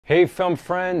Hey film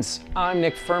friends, I'm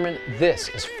Nick Furman. This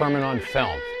is Furman on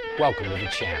Film. Welcome to the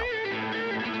channel.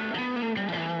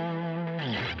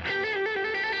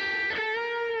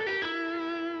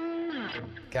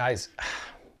 Guys,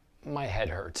 my head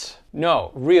hurts.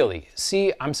 No, really.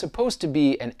 See, I'm supposed to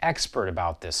be an expert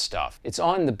about this stuff. It's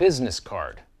on the business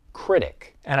card.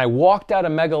 Critic. And I walked out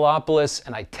of Megalopolis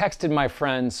and I texted my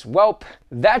friends, welp,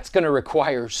 that's gonna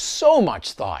require so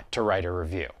much thought to write a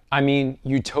review. I mean,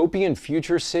 utopian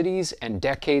future cities and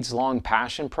decades-long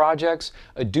passion projects,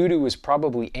 a dude who was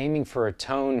probably aiming for a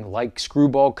tone like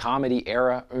screwball comedy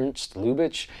era Ernst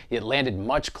Lubitsch, yet landed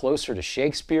much closer to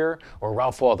Shakespeare, or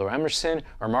Ralph Waldo Emerson,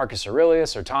 or Marcus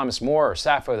Aurelius, or Thomas More, or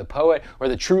Sappho the poet, or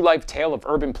the true life tale of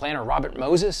urban planner Robert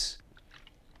Moses.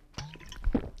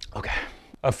 Okay.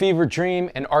 A fever dream,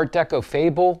 an Art Deco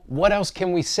fable, what else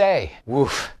can we say?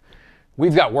 Woof.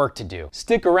 We've got work to do.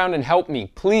 Stick around and help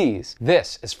me, please.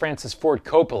 This is Francis Ford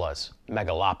Coppola's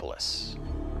Megalopolis.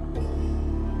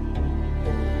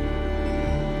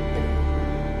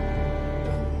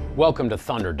 Welcome to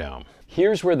Thunderdome.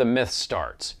 Here's where the myth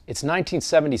starts. It's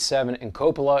 1977 and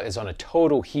Coppola is on a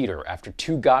total heater after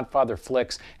two Godfather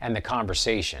flicks and The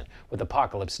Conversation, with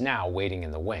Apocalypse Now waiting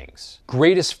in the wings.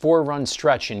 Greatest four-run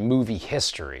stretch in movie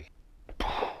history.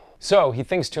 So he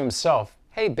thinks to himself,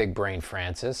 hey, big brain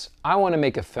Francis, I want to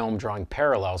make a film drawing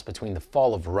parallels between the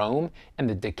fall of Rome and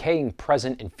the decaying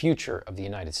present and future of the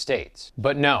United States.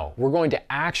 But no, we're going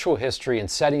to actual history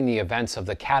and setting the events of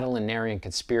the Catalanarian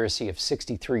conspiracy of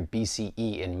 63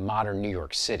 BCE in modern New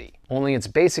York City. Only it's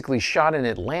basically shot in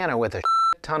Atlanta with a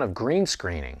ton of green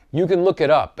screening. You can look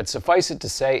it up, but suffice it to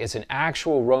say it's an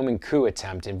actual Roman coup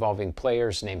attempt involving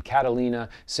players named Catalina,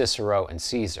 Cicero, and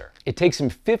Caesar. It takes him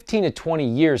 15 to 20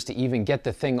 years to even get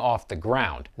the thing off the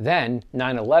ground. Then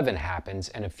 9/11 happens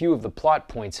and a few of the plot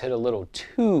points hit a little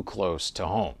too close to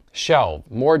home. Shelved,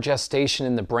 more gestation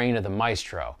in the brain of the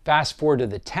maestro. Fast forward to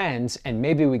the 10s and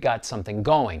maybe we got something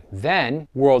going. Then,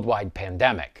 worldwide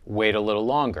pandemic. Wait a little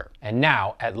longer. And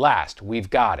now, at last, we've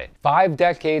got it. 5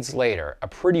 decades later, a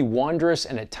pretty wondrous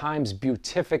and at times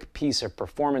beatific piece of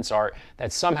performance art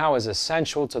that somehow is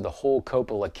essential to the whole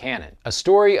Coppola canon. A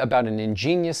story about an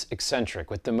ingenious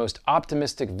eccentric with the most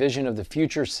optimistic vision of the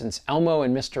future since Elmo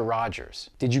and Mr. Rogers.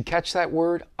 Did you catch that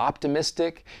word,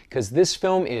 optimistic? Because this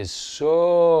film is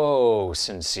so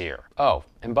sincere. Oh,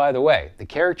 and by the way, the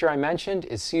character I mentioned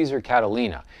is Caesar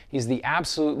Catalina. He's the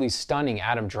absolutely stunning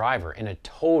Adam Driver in a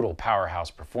total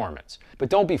powerhouse performance. But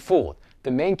don't be fooled. The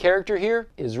main character here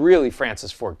is really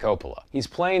Francis Ford Coppola. He's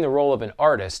playing the role of an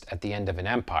artist at the end of an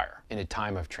empire, in a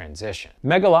time of transition.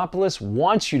 Megalopolis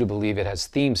wants you to believe it has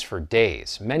themes for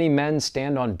days. Many men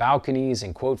stand on balconies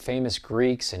and quote famous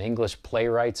Greeks and English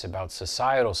playwrights about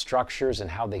societal structures and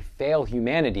how they fail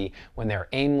humanity when they're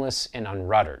aimless and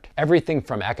unruddered. Everything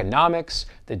from economics,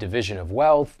 the division of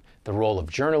wealth, the role of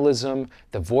journalism,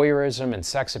 the voyeurism and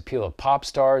sex appeal of pop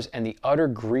stars, and the utter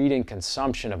greed and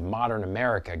consumption of modern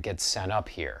America gets sent up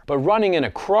here. But running in a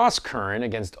cross current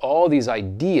against all these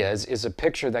ideas is a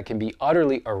picture that can be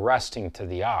utterly arresting to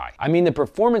the eye. I mean, the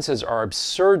performances are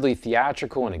absurdly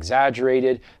theatrical and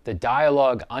exaggerated, the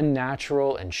dialogue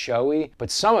unnatural and showy, but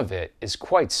some of it is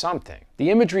quite something. The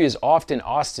imagery is often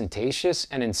ostentatious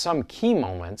and in some key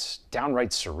moments, downright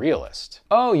surrealist.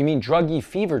 Oh, you mean druggy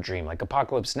fever dream like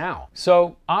Apocalypse Now.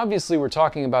 So obviously we're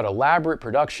talking about elaborate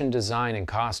production design and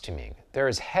costuming. There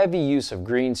is heavy use of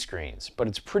green screens, but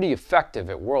it's pretty effective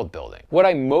at world building. What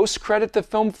I most credit the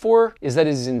film for is that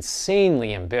it is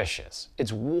insanely ambitious.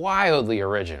 It's wildly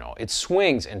original. It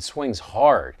swings and swings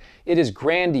hard. It is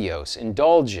grandiose,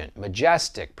 indulgent,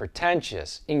 majestic,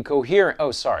 pretentious, incoherent. Oh,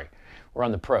 sorry. We're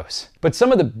on the pros. But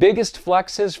some of the biggest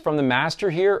flexes from the master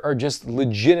here are just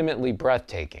legitimately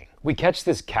breathtaking. We catch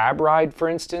this cab ride, for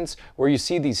instance, where you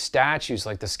see these statues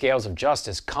like the scales of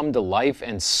justice come to life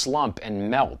and slump and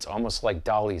melt, almost like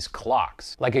Dali's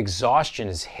clocks. Like exhaustion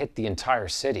has hit the entire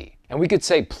city. And we could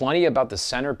say plenty about the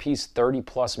centerpiece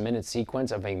 30+ minute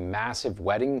sequence of a massive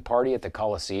wedding party at the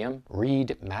Coliseum.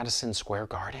 Read Madison Square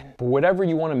Garden. But whatever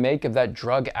you want to make of that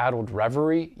drug-addled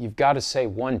reverie, you've got to say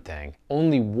one thing.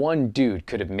 Only one dude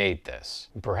could have made this.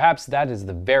 And perhaps that is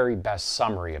the very best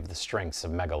summary of the strengths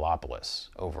of Megalopolis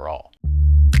overall.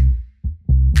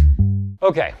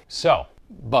 Okay, so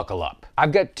buckle up.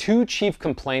 I've got 2 chief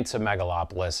complaints of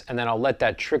Megalopolis, and then I'll let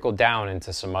that trickle down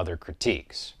into some other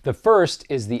critiques. The first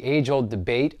is the age-old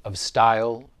debate of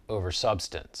style over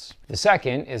substance. The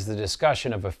second is the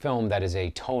discussion of a film that is a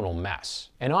tonal mess.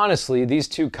 And honestly, these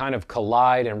two kind of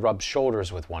collide and rub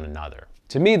shoulders with one another.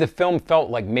 To me, the film felt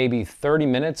like maybe 30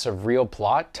 minutes of real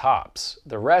plot tops.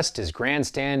 The rest is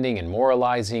grandstanding and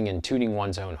moralizing and tooting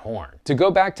one's own horn. To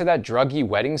go back to that druggy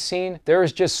wedding scene, there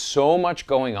is just so much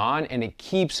going on and it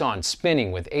keeps on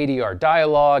spinning with ADR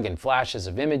dialogue and flashes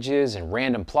of images and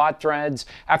random plot threads.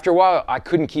 After a while, I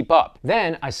couldn't keep up.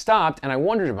 Then I stopped and I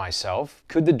wondered to myself,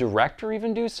 could the director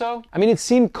even do so? I mean, it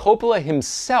seemed Coppola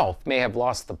himself may have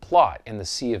lost the plot in the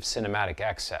sea of cinematic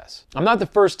excess. I'm not the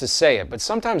first to say it, but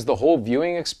sometimes the whole viewing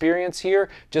experience here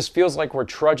just feels like we're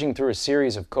trudging through a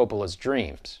series of Coppola's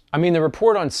dreams. I mean, the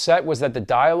report on set was that the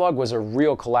dialogue was a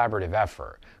real collaborative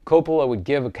effort. Coppola would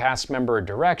give a cast member a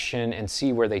direction and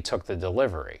see where they took the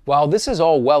delivery. While this is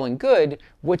all well and good,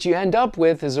 what you end up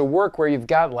with is a work where you've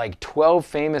got like 12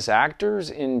 famous actors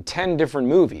in 10 different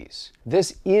movies.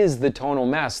 This is the tonal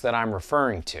mess that I'm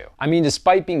referring to. I mean,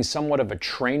 despite being somewhat of a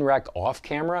train wreck off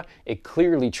camera, it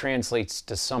clearly translates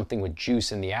to something with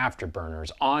juice in the afterburners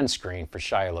on screen for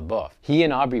Shia LaBeouf. He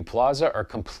and Aubrey Plaza are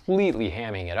completely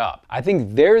hamming it up. I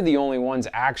think they're the only ones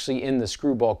actually in the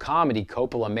screwball comedy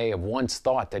Coppola may have once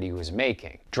thought that he was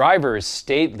making. Driver is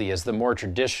stately as the more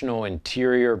traditional,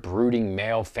 interior, brooding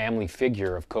male family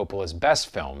figure of Coppola's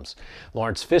best films.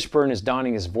 Lawrence Fishburne is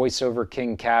donning his voiceover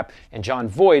king cap, and Jon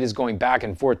Voight is going back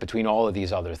and forth between all of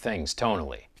these other things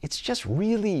tonally. It's just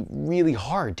really, really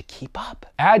hard to keep up.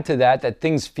 Add to that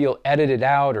things feel edited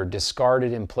out or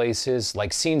discarded in places,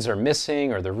 like scenes are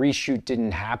missing or the reshoot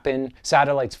didn't happen.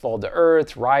 Satellites fall to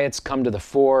Earth, riots come to the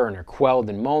fore and are quelled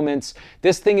in moments.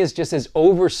 This thing is just as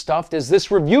overstuffed as this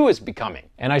review is becoming.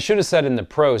 And I should have said in the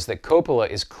pros that Coppola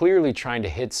is clearly trying to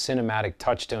hit cinematic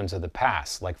touchstones of the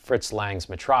past, like Fritz Lang's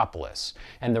Metropolis,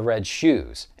 and The Red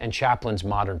Shoes, and Chaplin's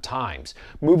Modern Times.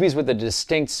 Movies with a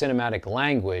distinct cinematic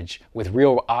language, with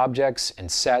real objects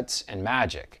and sets and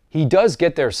magic. He does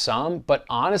get there some, but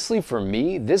honestly for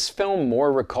me, this film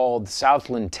more recalled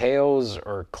Southland Tales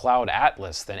or Cloud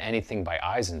Atlas than anything by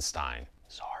Eisenstein.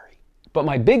 Sorry. But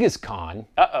my biggest con,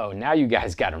 now you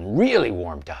guys got him really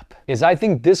warmed up, is I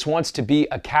think this wants to be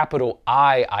a capital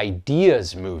I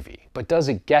ideas movie. But does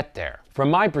it get there? From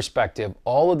my perspective,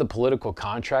 all of the political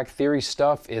contract theory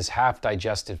stuff is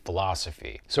half-digested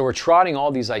philosophy. So we're trotting all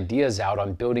these ideas out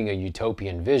on building a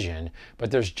utopian vision,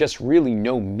 but there's just really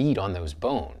no meat on those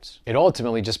bones. It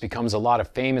ultimately just becomes a lot of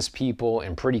famous people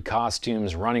in pretty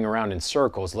costumes running around in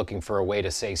circles looking for a way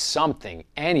to say something,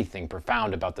 anything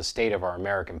profound about the state of our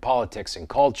American politics and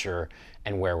culture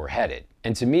and where we're headed.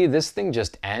 And to me, this thing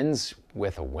just ends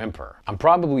with a whimper. I'm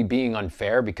probably being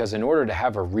unfair because in order to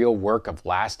have a real work of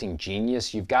lasting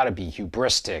genius, you've got to be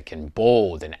hubristic and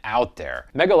bold and out there.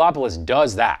 Megalopolis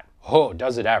does that. Oh,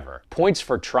 does it ever. Points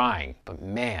for trying, but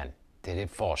man, did it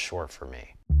fall short for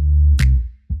me.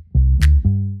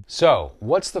 So,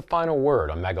 what's the final word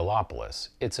on Megalopolis?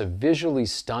 It's a visually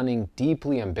stunning,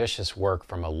 deeply ambitious work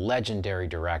from a legendary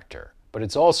director, but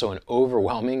it's also an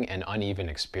overwhelming and uneven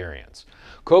experience.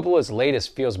 Coppola's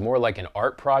latest feels more like an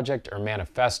art project or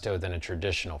manifesto than a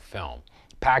traditional film,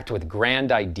 packed with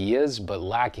grand ideas but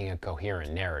lacking a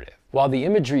coherent narrative. While the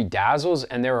imagery dazzles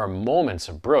and there are moments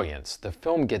of brilliance, the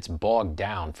film gets bogged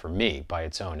down for me by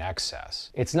its own excess.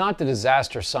 It's not the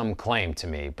disaster some claim to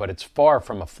me, but it's far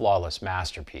from a flawless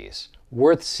masterpiece,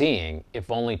 worth seeing if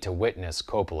only to witness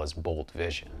Coppola's bold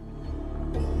vision.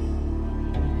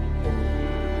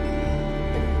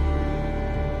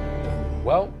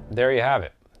 Well, there you have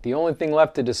it. The only thing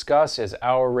left to discuss is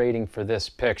our rating for this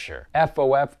picture.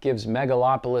 FOF gives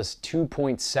Megalopolis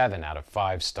 2.7 out of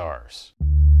 5 stars.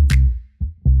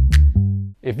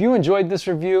 If you enjoyed this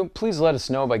review, please let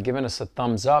us know by giving us a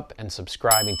thumbs up and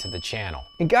subscribing to the channel.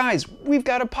 And guys, we've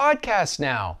got a podcast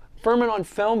now. Furman on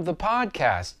Film, the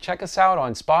podcast. Check us out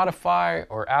on Spotify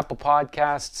or Apple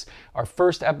Podcasts. Our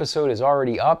first episode is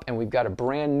already up and we've got a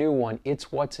brand new one,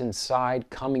 It's What's Inside,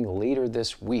 coming later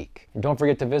this week. And don't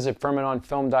forget to visit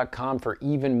FurmanOnFilm.com for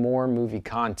even more movie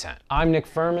content. I'm Nick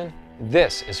Furman.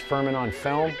 This is Furman on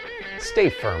Film. Stay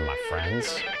firm, my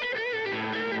friends.